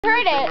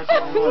Heard it.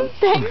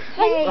 Thanks.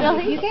 Hey,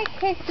 you get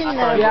kicked in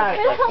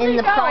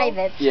the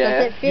privates.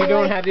 Yeah. Does it feel You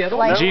don't like, have the other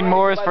like one? Gene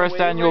Moore's first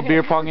annual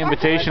beer pong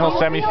invitational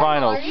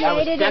semifinals. If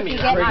you get hit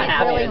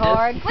really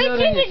hard? Wait,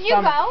 Gene, did you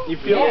go? You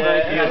feel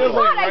it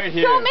God, I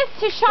still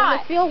missed his Does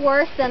shot. it feel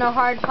worse than a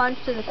hard punch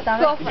to the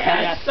stomach?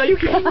 Yes. Are you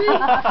kidding me?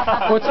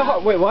 What's a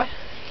hard? Wait, what?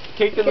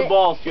 Kicked in the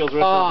balls feels worse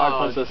than a hard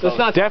punch to the That's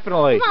not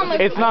Definitely. Come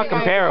on, It's not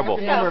comparable.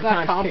 Yeah, it's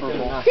not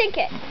comparable. Sink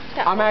it.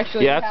 I'm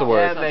actually. Yeah, that's the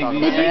word. Did you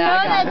know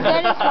that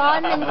Dennis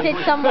Rodman hit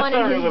someone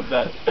in his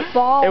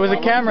ball? It was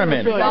a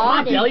cameraman.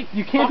 Body?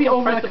 You can't be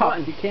over the cup.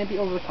 You can't be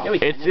over the cup.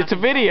 It's a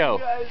video.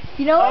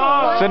 You know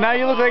what? So now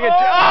you look like a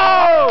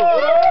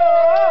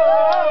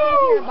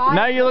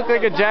now you look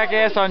like a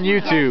jackass on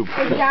YouTube.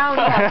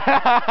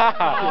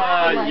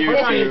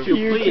 YouTube,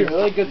 please.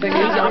 Really good thing.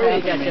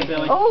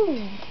 Oh!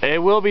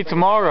 It will be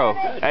tomorrow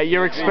at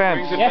your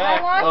expense.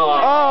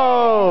 Oh.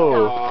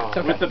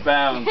 Oh! With the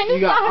bounce. You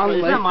got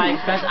It's not my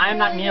expense. I am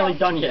not nearly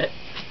done yet.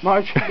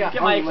 March, you got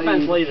Get my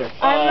expense later.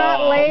 I'm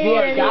not late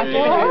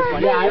anymore.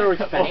 Yeah, your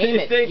expense.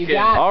 You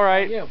got it. All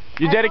right.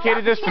 You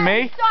dedicated this to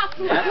me?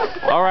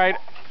 All right.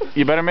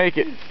 You better make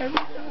it.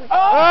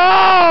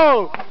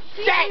 Oh!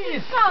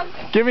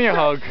 Give me a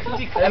hug.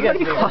 Everybody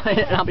be quiet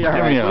and I'll be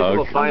alright. Give me a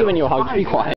hug. I'm giving you a hug. Be quiet.